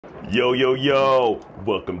Yo, yo, yo!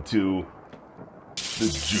 Welcome to the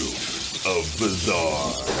Joules of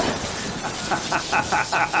Bizzczar.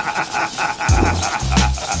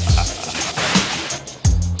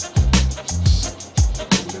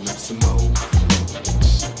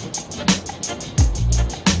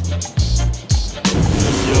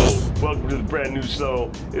 Yo, welcome to the brand new show.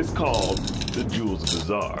 It's called the Joules of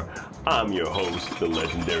Bizzczar. I'm your host, the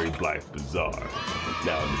legendary Blythe Bizzczar.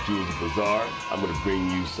 Now, in the Joules of Bizzczar, I'm going to bring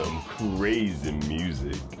you some crazy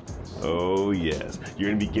music. Oh yes, you're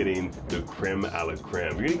going to be getting the creme a la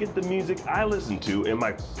creme. You're going to get the music I listen to in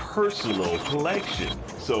my personal collection.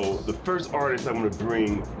 So the first artist I'm going to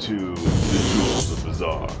bring to the Joules of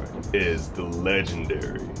Bizzczar is the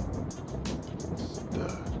legendary,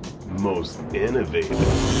 the most innovative,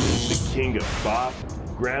 the king of bop,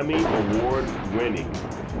 Grammy Award winning,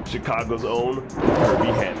 Chicago's own Herbie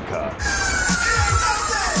Hancock.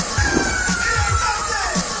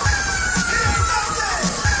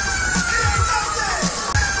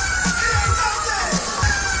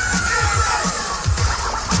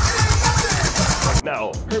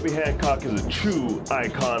 Now, Herbie Hancock is a true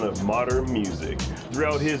icon of modern music.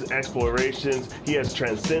 Throughout his explorations, he has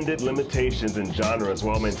transcended limitations and genres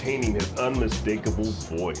while maintaining his unmistakable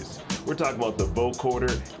voice. We're talking about the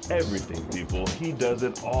vocoder, everything, people. He does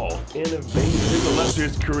it all. Innovative. His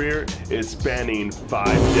illustrious career is spanning 5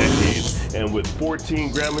 decades, and with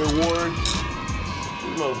 14 Grammy Awards,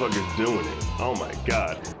 this motherfucker's doing it. Oh my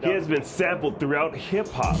God. He has been sampled throughout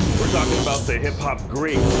hip-hop. We're talking about the hip-hop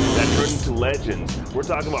greats that turned into legends. We're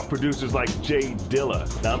talking about producers like Dilla.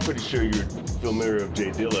 Now, I'm pretty sure you're familiar with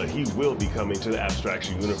Dilla. He will be coming to the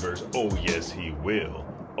Abstraction Universe. Oh yes, he will.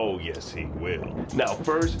 Oh yes, he will. Now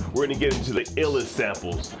first, we're gonna get into the illest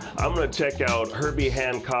samples. I'm gonna check out Herbie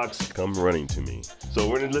Hancock's Come Running to Me. So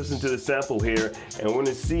we're gonna listen to the sample here, and we're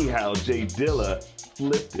gonna see how Dilla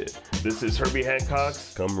flipped it. This is Herbie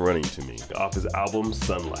Hancock's Come Running to Me off his album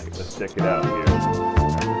Sunlight. Let's check it out here.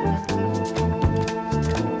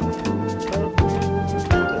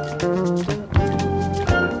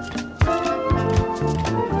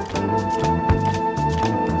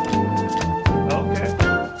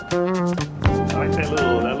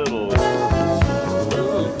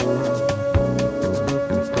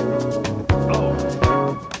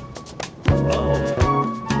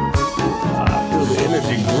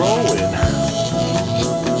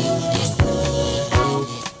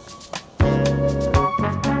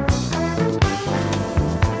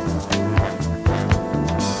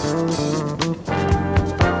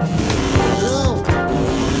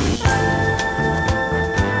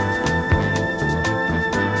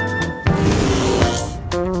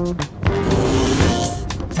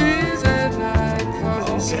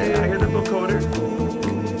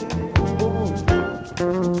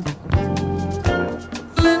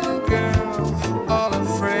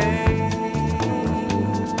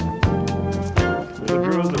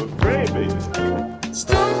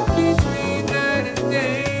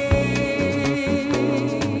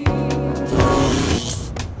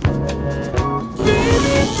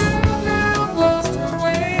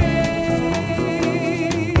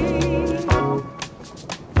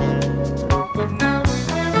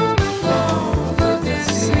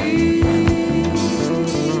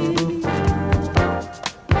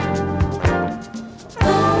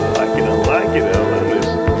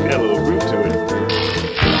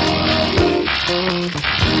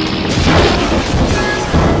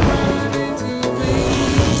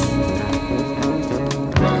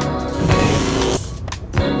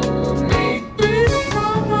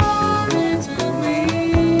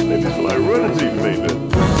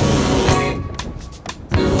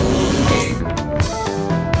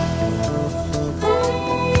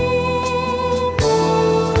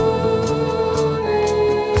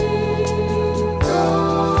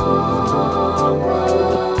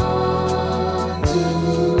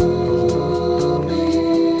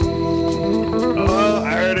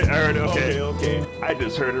 I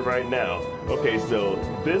just heard it right now. Okay, so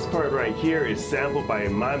this part right here is sampled by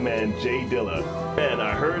my man Dilla. And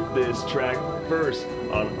I heard this track first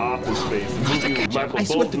on Office Space, the movie with Michael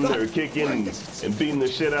Bolton. They were kicking and beating the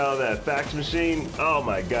shit out of that fax machine. Oh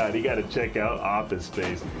my God, you gotta check out Office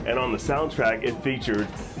Space. And on the soundtrack, it featured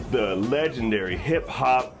the legendary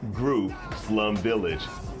hip-hop group Slum Village.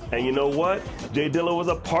 And you know what? Dilla was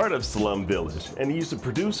a part of Slum Village, and he used to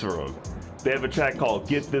produce for them. They have a track called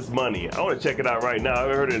Get This Money. I want to check it out right now. I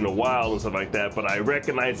haven't heard it in a while and stuff like that, but I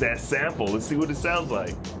recognize that sample. Let's see what it sounds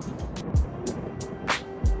like.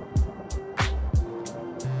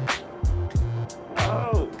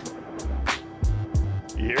 Oh.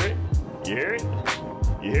 You hear it? You hear it?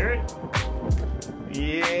 You hear it?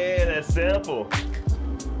 Yeah, that sample.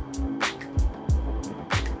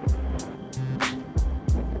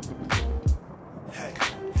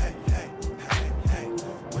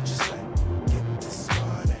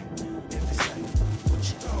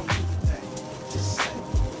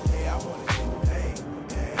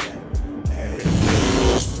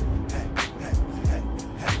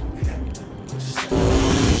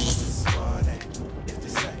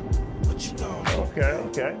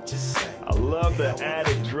 Okay. I love the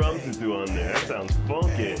added drums to do on there. That sounds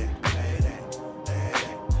funky.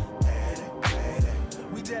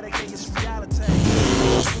 We dedicate this reality.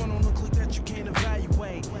 What's going on the click that you can't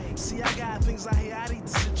evaluate? See, I got things out here I need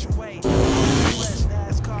to situate. Fresh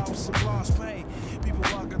ass car with some lost pay. People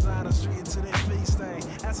walking down the street into their face thing.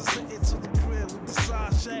 As I sit into the crib with the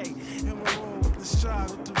sachet. And we're on with the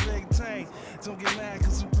shot with the big tank. Don't get mad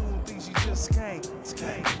because I'm doing things you just can't. It's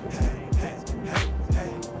can't. Hey,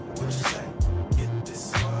 what you say? Get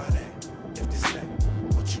this money. If this ain't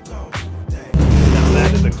what you gon' do today? Now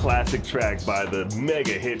that is a classic track by the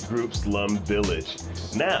mega hit group Slum Village.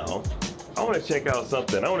 Now, I want to check out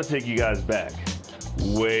something. I want to take you guys back,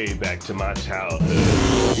 way back to my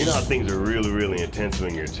childhood. You know how things are really, really intense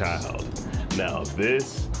when you're a child. Now,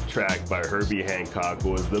 this track by Herbie Hancock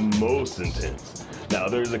was the most intense. Now,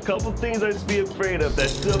 there's a couple things I used to be afraid of that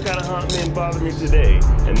still kind of haunt me and bother me today,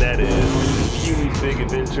 and that is Pee-wee's Big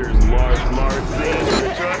Adventures, Large Mark singing in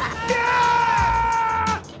the truck.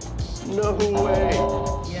 Yeah! No way.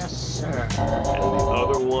 Yes, sir. And the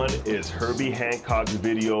other one is Herbie Hancock's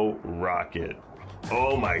video, Rockit.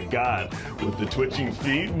 Oh my God, with the twitching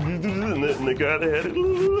feet, and the guy that had it,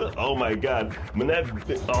 oh my God. When that,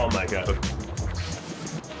 oh my God.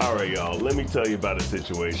 All right, y'all, let me tell you about a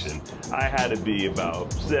situation. I had to be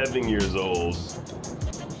about 7 years old.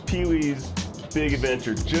 Pee-wee's Big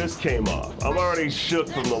Adventure just came off. I'm already shook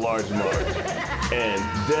from the large mark. And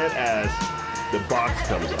dead as the box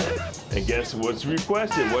comes on. And guess what's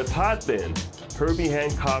requested? What's hot then? Herbie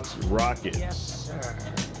Hancock's Rockit. Yes, sir.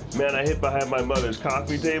 Man, I hid behind my mother's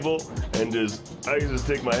coffee table and I used to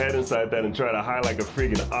stick my head inside that and try to hide like a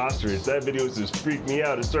freaking ostrich. That video just freaked me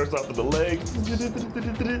out. It starts off with the legs,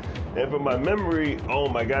 and from my memory, oh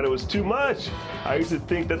my God, it was too much. I used to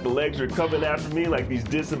think that the legs were coming after me like these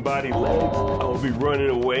disembodied legs. I would be running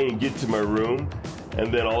away and get to my room,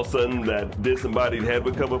 and then all of a sudden that disembodied head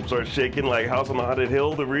would come up and start shaking like House on the Haunted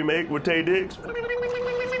Hill, the remake with Tay Diggs.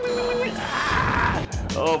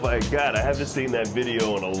 Oh my God, I haven't seen that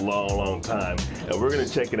video in a long, long time. And we're gonna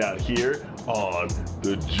check it out here on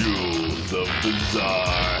the Joules of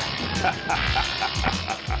Bizzczar.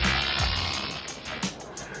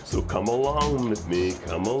 So come along with me,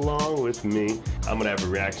 come along with me. I'm gonna have a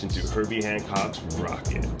reaction to Herbie Hancock's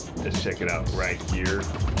Rockit. Let's check it out right here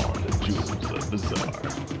on the Joules of Bizzczar.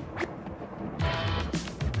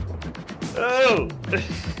 Oh!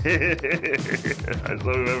 I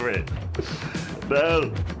still remember it.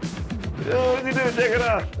 No. Oh, what's he doing? Check it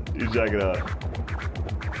out. You check it out.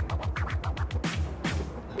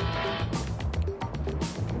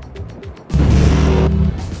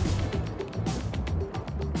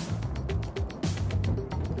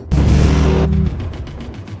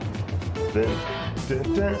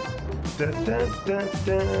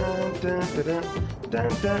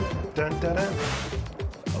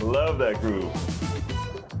 I love that groove.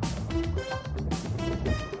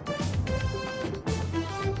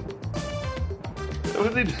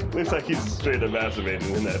 Looks like he's straight up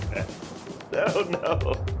masturbating in that bed. Oh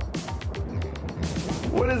no.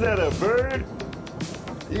 What is that, a bird?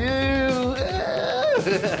 Ew.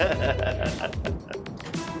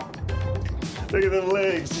 Look at them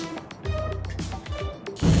legs.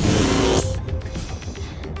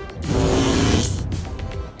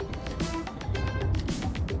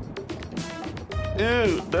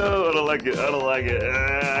 Ew, no, I don't like it. I don't like it.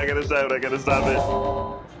 I gotta stop it. I gotta stop it.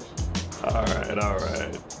 All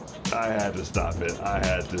right. I had to stop it. I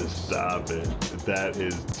had to stop it. That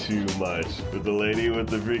is too much. With the lady with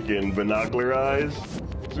the freaking binocular eyes.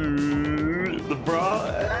 The bra.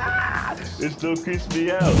 It still creeps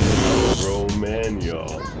me out. I'm a grown man,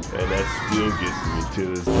 y'all. And that still gets me to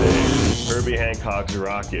this day. Herbie Hancock's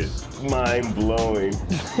Rockit. Mind blowing.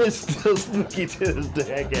 It's still spooky to this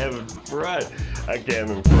day. I can't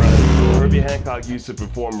even front. Herbie Hancock used to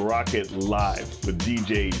perform Rockit live with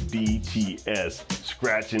DJ BTS,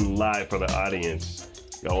 scratching live for the audience.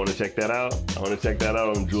 Y'all want to check that out? I want to check that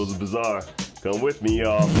out on Joules of Bizzczar. Come with me,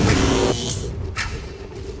 y'all.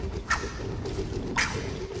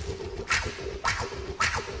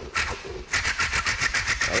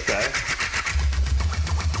 Okay.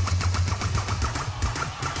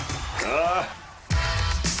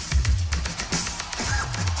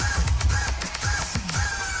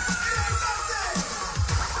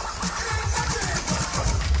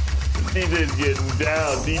 DJ's getting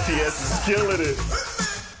down. DTS is killing it.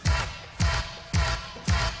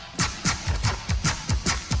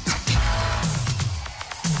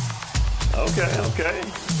 Okay.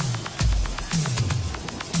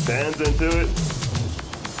 Bands into it.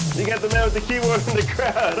 You got the man with the keyboard in the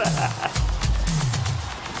crowd.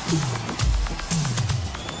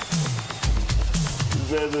 This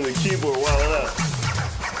man's in the keyboard wilding out.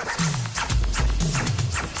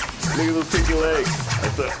 Look at those kicking legs.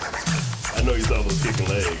 I know you saw those kicking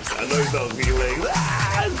legs.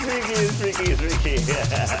 Ah, it's freaky.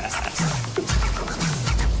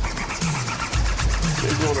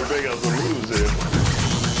 He's going to bring out some moves here.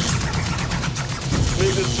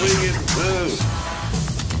 Swing it.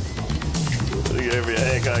 Look at Herbie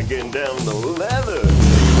Hancock getting down with the leather.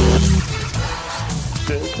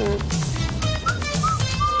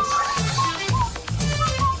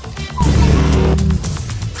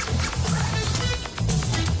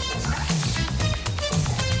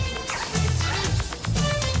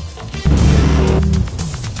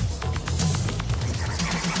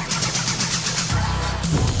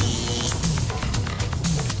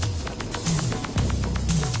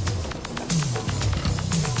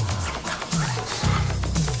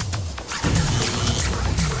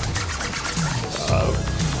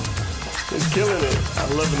 He's killing it.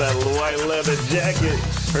 I'm loving that white leather jacket.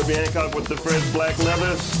 Herbie Hancock with the fresh black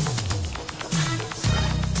leather.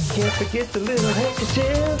 Can't forget the little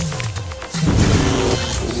handkerchief.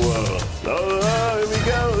 Whoa. Oh, here we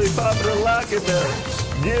go. They popping and locking now.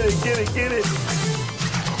 Get it.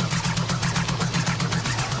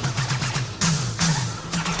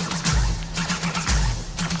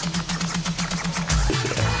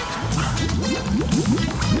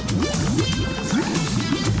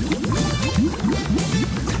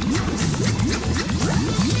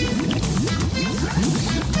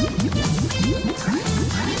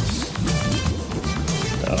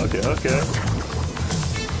 Okay.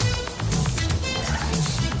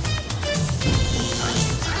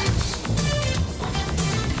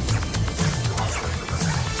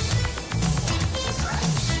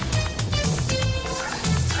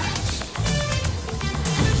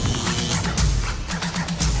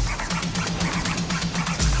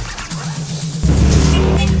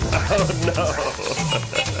 Oh no.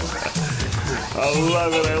 I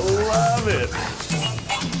love it.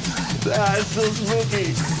 Ah, it's so spooky.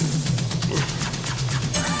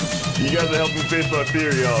 You guys are helping face my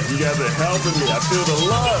fear, y'all. You guys are helping me. I feel the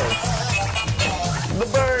love. The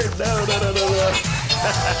bird. No.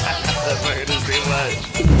 That bird is too much.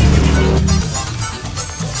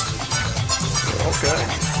 Okay.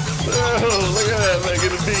 Oh, look at that,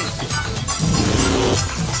 making a beat.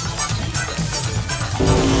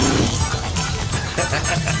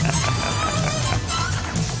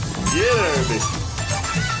 Get Herbie.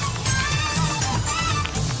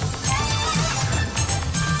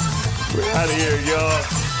 We're out of here, y'all.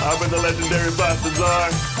 I'm with the legendary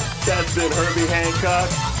Bizzczar. That's been Herbie Hancock.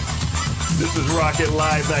 This is Rockit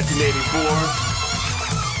Live 1984.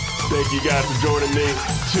 Thank you guys for joining me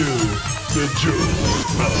to the Joules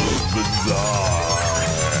of Bizzczar.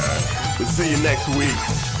 We'll see you next week.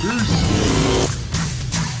 Peace.